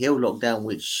say he'll lock down,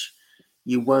 which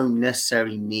you won't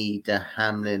necessarily need a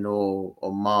Hamlin or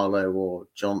Marlowe or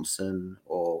Johnson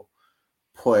or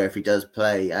Poyer if he does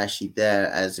play actually there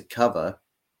as a cover.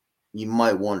 You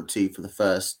might want to for the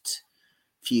first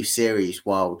few series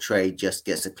while Trey just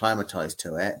gets acclimatized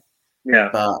to it. Yeah.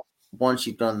 But once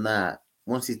he's done that,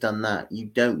 you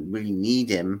don't really need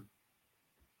him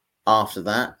after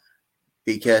that,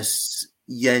 because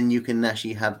then you can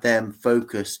actually have them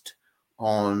focused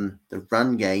on the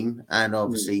run game and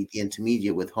obviously the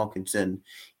intermediate with Hockenson.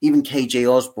 Even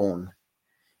KJ Osborne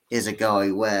is a guy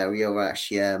where you're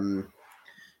actually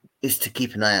is to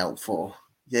keep an eye out for.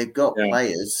 They've got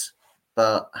players,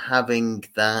 but having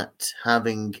as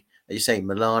you say,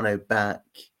 Milano back,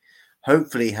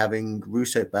 hopefully having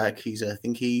Russo back, he's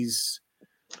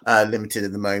limited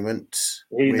at the moment.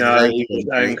 He was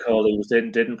ankle. He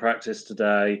didn't practice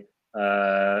today.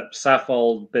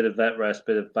 Saffold, bit of vet rest,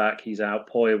 bit of back. He's out.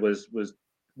 Poyer was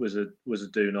a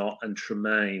do not, and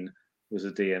Tremaine was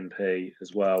a DNP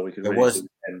as well. We could really do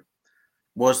him.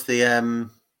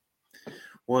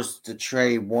 Was the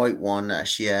Trey White one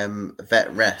actually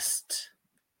vet rest?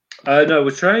 No,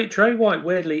 with Trey White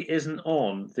weirdly isn't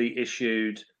on the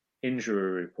issued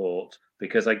injury report,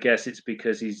 because I guess it's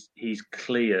because he's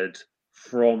cleared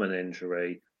from an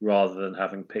injury rather than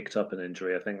having picked up an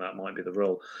injury. I think that might be the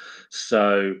rule.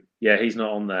 So yeah, he's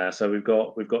not on there. So we've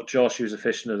got Josh, who's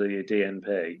officially a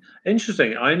DNP.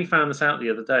 Interesting. I only found this out the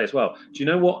other day as well. Do you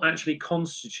know what actually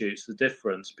constitutes the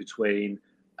difference between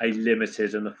a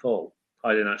limited and a full?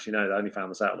 I didn't actually know that. I only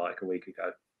found this out like a week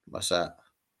ago. What's that?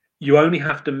 You only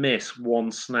have to miss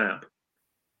one snap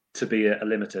to be a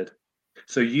limited.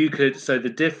 So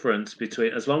the difference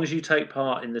between, as long as you take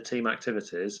part in the team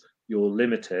activities, you're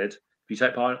limited. If you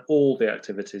take part in all the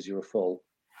activities, you're a full.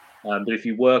 But if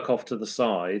you work off to the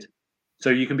side,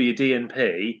 so you can be a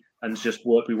DNP and just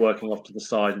be working off to the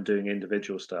side and doing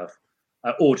individual stuff,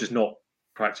 or just not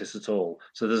practice at all.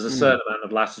 So there's a certain amount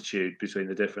of latitude between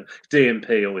the different.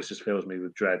 DNP always just fills me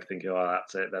with dread, thinking, "Oh,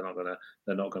 that's it. They're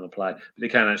not gonna play." But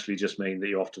it can actually just mean that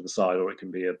you're off to the side, or it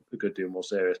can be a good deal more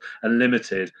serious. And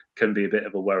limited can be a bit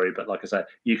of a worry, but like I said,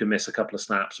 you can miss a couple of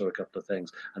snaps or a couple of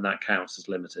things, and that counts as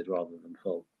limited rather than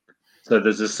full. So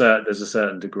there's a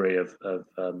certain degree of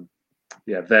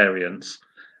variance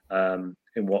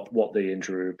in what the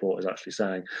injury report is actually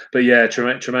saying. But yeah,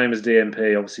 Tremaine was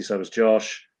DNP. Obviously, so was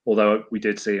Josh. Although we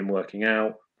did see him working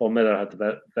out. Von Miller had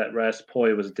the vet rest.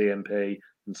 Poyer was a DNP,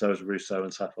 and so was Russo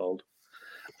and Saffold.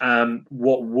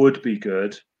 What would be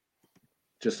good,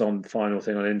 just on final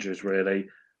thing on injuries, really,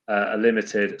 a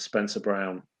limited Spencer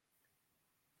Brown,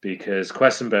 because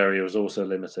Quessenberry was also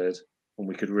limited, and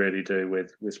we could really do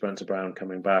with Spencer Brown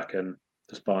coming back and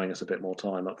just buying us a bit more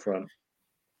time up front.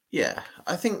 Yeah,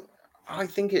 I think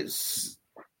it's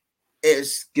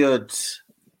good.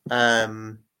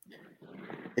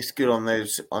 It's good on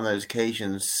those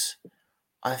occasions.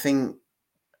 I think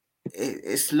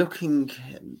it's looking.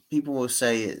 People will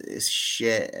say it's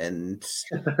shit, and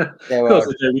of course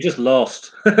they do. We just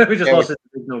lost. We just lost in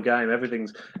the original game.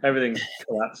 Everything's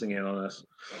collapsing in on us.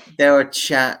 There are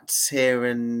chats here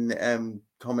and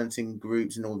commenting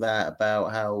groups and all that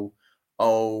about how,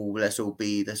 let's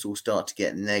all start to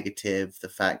get negative. The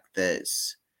fact that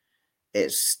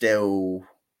it's still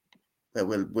that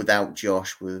we're without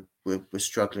Josh, we're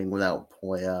struggling without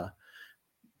Poya,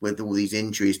 with all these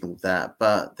injuries and all that.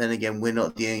 But then again, we're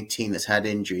not the only team that's had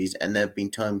injuries, and there have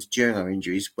been times during our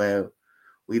injuries where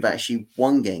we've actually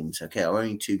won games. Okay, our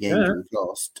only 2 games we've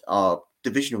lost are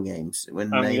divisional games.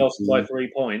 And we lost by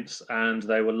 3 points, and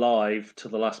they were live to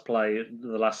the last play,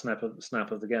 the last snap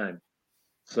of the game.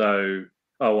 So,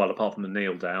 apart from the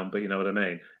kneel down, but you know what I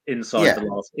mean. Inside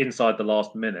the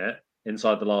last minute,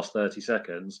 inside the last 30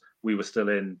 seconds, we were still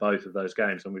in both of those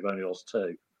games, and we've only lost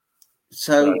 2.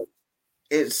 So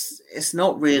it's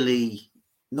not really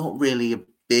a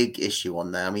big issue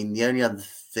on there. I mean, the only other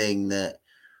thing that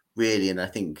really, and I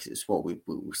think it's what we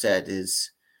said,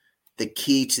 is the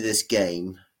key to this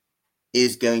game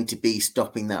is going to be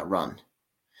stopping that run.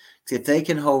 So if they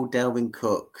can hold Dalvin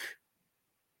Cook,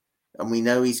 and we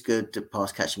know he's good at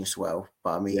pass catching as well,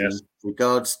 but I mean,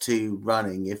 regards to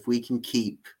running, if we can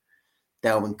keep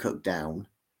Dalvin Cook down,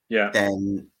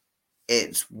 then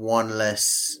it's one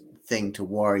less thing to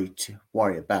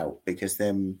worry about, because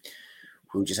then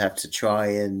we'll just have to try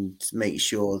and make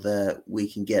sure that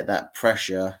we can get that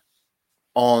pressure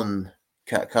on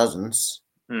Kirk Cousins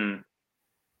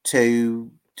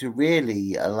to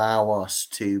really allow us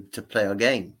to play our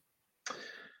game.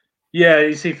 Yeah,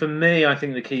 you see, for me, I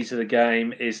think the key to the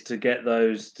game is to get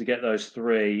those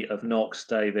 3 of Knox,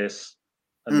 Davis,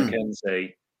 and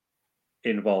McKenzie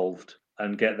involved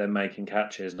and get them making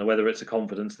catches. Now, whether it's a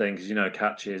confidence thing, because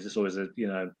catches, it's always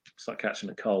it's like catching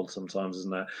a cold sometimes,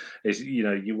 isn't it? It's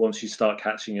once you start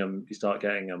catching them, you start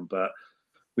getting them. But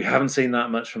we haven't seen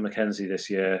that much from McKenzie this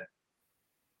year.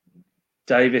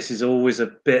 Davis is always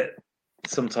a bit,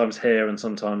 sometimes here and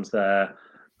sometimes there,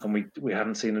 and we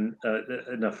haven't seen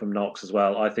enough from Knox as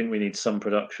well. I think we need some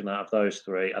production out of those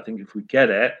 3. I think if we get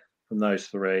it from those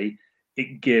 3,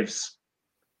 it gives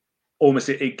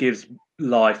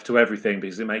life to everything,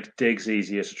 because it makes Diggs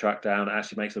easier to track down. It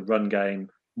actually makes the run game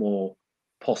more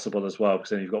possible as well,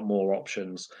 because then you've got more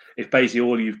options. If basically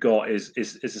all you've got is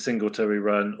a Singletary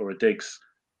run or a Diggs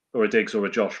or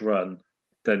a Josh run,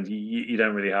 then you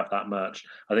don't really have that much.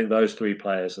 I think those 3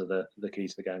 players are the key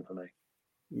to the game for me.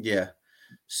 Yeah.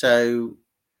 So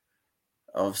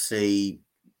obviously,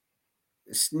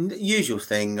 it's the usual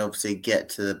thing. Obviously, get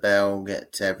to the bell,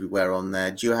 get to everywhere on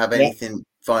there. Do you have anything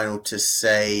final to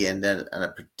say, and then a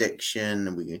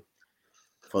prediction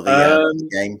for the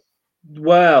game?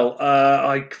 Well,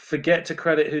 I forget to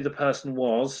credit who the person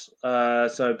was.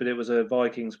 But it was a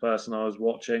Vikings person I was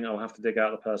watching. I'll have to dig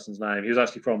out the person's name. He was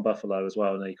actually from Buffalo as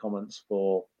well, and he comments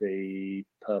for the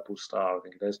Purple Star, I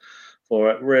think it is. For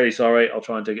it, really sorry. I'll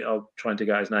try and dig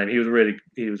out his name. He was really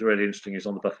interesting. He was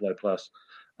on the Buffalo Plus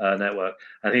network,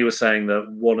 and he was saying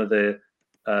that one of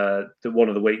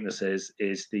the weaknesses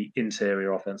is the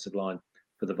interior offensive line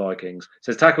for the Vikings.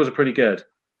 So his tackles are pretty good.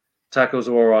 Tackles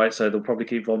are all right, so they'll probably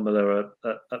keep Von Miller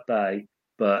at bay.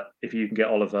 But if you can get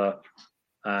Oliver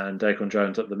and Daquan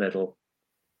Jones up the middle,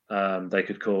 they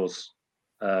could cause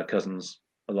Cousins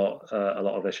a lot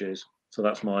of issues. So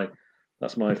that's my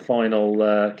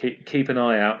final. Keep an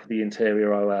eye out for the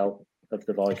interior OL of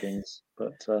the Vikings.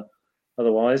 But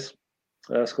otherwise,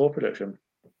 score prediction.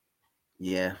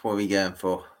 Yeah, what are we going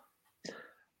for?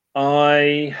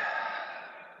 I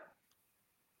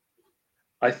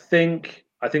think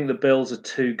the Bills are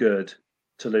too good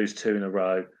to lose 2 in a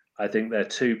row. I think they're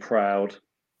too proud.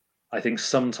 I think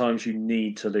sometimes you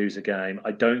need to lose a game.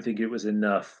 I don't think it was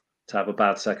enough to have a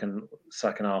bad second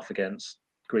half against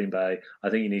Green Bay. I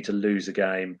think you need to lose a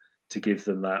game to give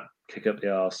them that kick up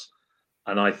the arse.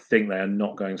 And I think they are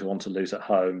not going to want to lose at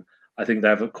home. I think they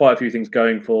have quite a few things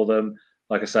going for them.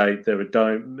 Like I say,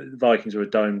 Vikings are a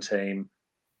dome team.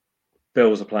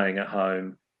 Bills are playing at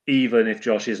home. Even if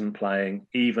Josh isn't playing,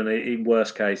 even in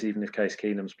worst case, even if Case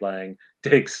Keenum's playing,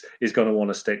 Diggs is going to want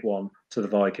to stick one to the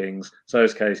Vikings. So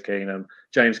is Case Keenum.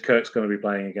 James Kirk's going to be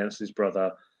playing against his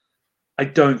brother. I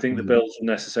don't think the Bills will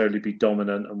necessarily be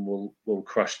dominant and will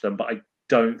crush them, but I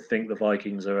don't think the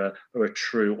Vikings are a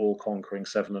true all-conquering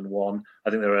 7-1. I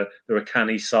think they're a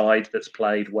canny side that's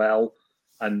played well,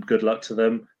 and good luck to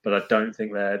them. But I don't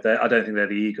think they're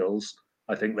the Eagles.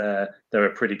 I think they're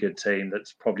a pretty good team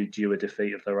that's probably due a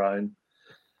defeat of their own.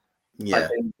 Yeah. I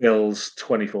think Bills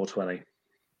 24-20.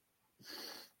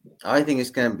 I think it's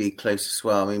going to be close as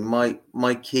well. I mean,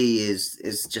 my key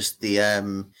is just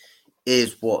the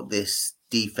is what this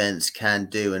defense can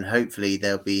do, and hopefully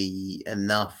there'll be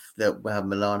enough that we'll have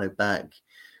Milano back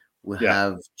We'll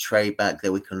have Trey back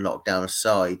there. We can lock down a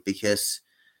side because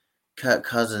Kirk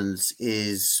Cousins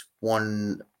is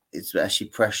actually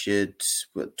pressured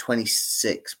with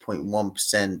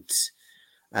 26.1%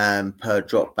 per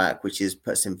drop back, which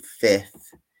puts him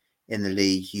 5th in the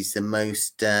league. He's the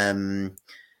most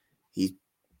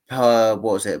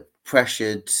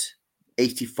pressured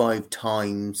 85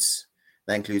 times.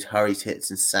 That includes hurries, hits,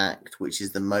 and sacked, which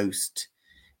is the most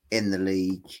in the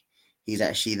league. He's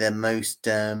actually the most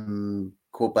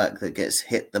quarterback that gets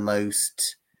hit the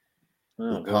most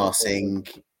passing.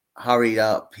 Hurried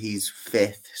up, he's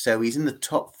 5th. So he's in the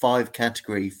top 5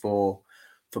 category for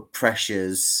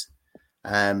pressures.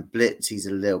 Blitz, he's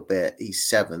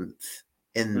 7th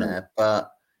in there.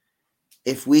 But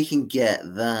if we can get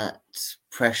that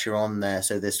pressure on there,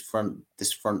 so this front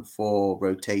 4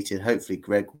 rotated, hopefully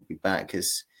Greg will be back,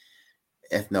 because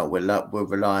if not, we're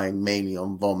relying mainly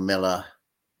on Von Miller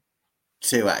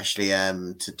to actually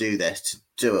to do it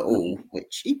all,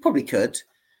 which he probably could.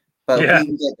 But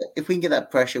if we can get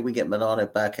that pressure, we get Milano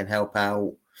back and help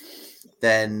out,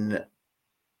 then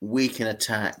we can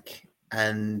attack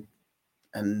and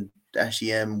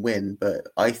actually win. But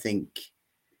I think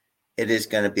it is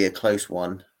going to be a close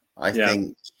one. I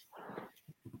think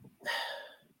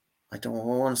I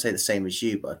want to say the same as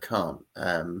you, but I can't.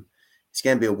 It's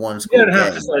going to be a one-score game. You don't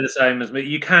have to say the same as me.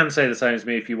 You can say the same as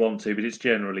me if you want to, but it's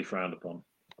generally frowned upon.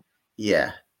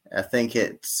 Yeah, I think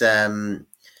it's.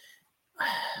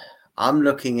 I'm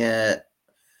looking at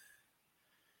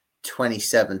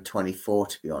 27-24,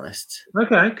 to be honest.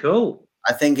 Okay, cool.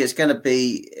 I think it's going to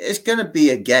be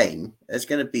a game. There's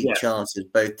going to be chances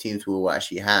both teams will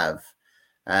actually have,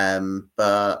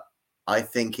 but I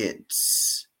think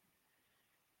it's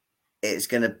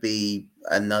going to be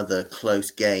another close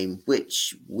game,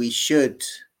 which we should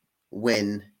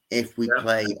win if we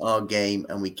play our game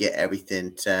and we get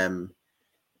everything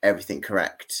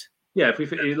correct. Yeah, if we,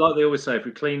 like they always say, if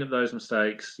we clean up those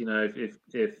mistakes, if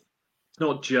it's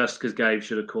not just because Gabe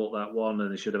should have caught that one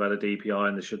and they should have had a DPI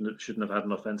and they shouldn't have had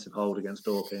an offensive hold against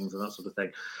Dawkins and that sort of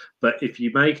thing. But if you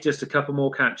make just a couple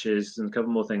more catches and a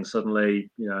couple more things, suddenly,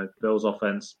 Bill's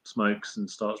offense smokes and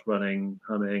starts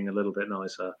humming a little bit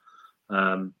nicer.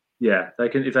 If they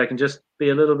can just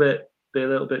be a little bit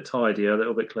tidier, a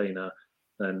little bit cleaner,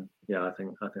 then I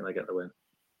think they get the win.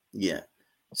 Yeah.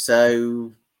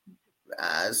 So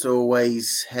as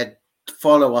always,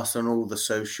 follow us on all the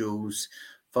socials.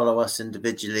 Follow us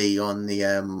individually on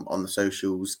the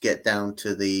socials. Get down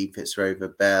to the Fitzrover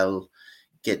Bell.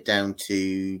 Get down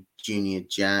to Junior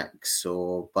Jacks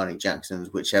or Barney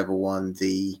Jackson's, whichever one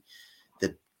the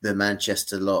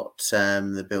Manchester lot,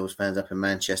 the Bills fans up in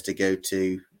Manchester go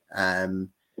to.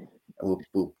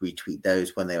 We'll retweet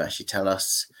those when they actually tell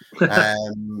us.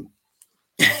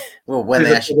 Well, when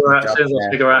they actually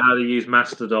figure out how to use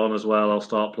Mastodon as well, I'll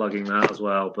start plugging that as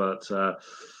well. But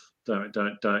don't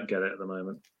get it at the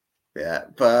moment. Yeah,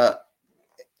 but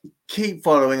keep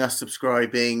following us,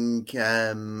 subscribing,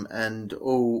 and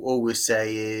all we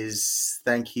say is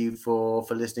thank you for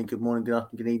listening. Good morning, good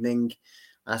afternoon, good evening.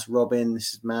 That's Robin.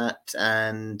 This is Matt,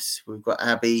 and we've got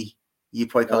Abby. You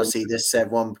probably can't see this,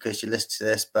 everyone, because you listen to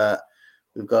this, but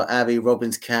we've got Abby.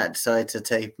 Robin's cat decided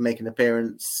to make an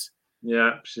appearance.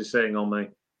 Yeah, she's sitting on me,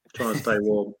 trying to stay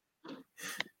warm.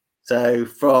 So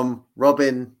from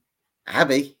Robin,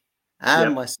 Abby,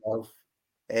 and myself,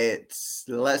 it's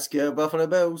Let's Go Buffalo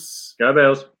Bills. Go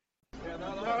Bills. Yeah,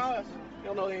 not us. You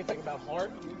don't know anything about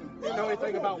heart. You don't know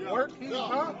anything about work.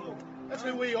 Huh? That's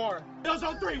who we are. Bills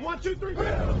on 3. 1, 2, 3.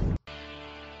 Bills.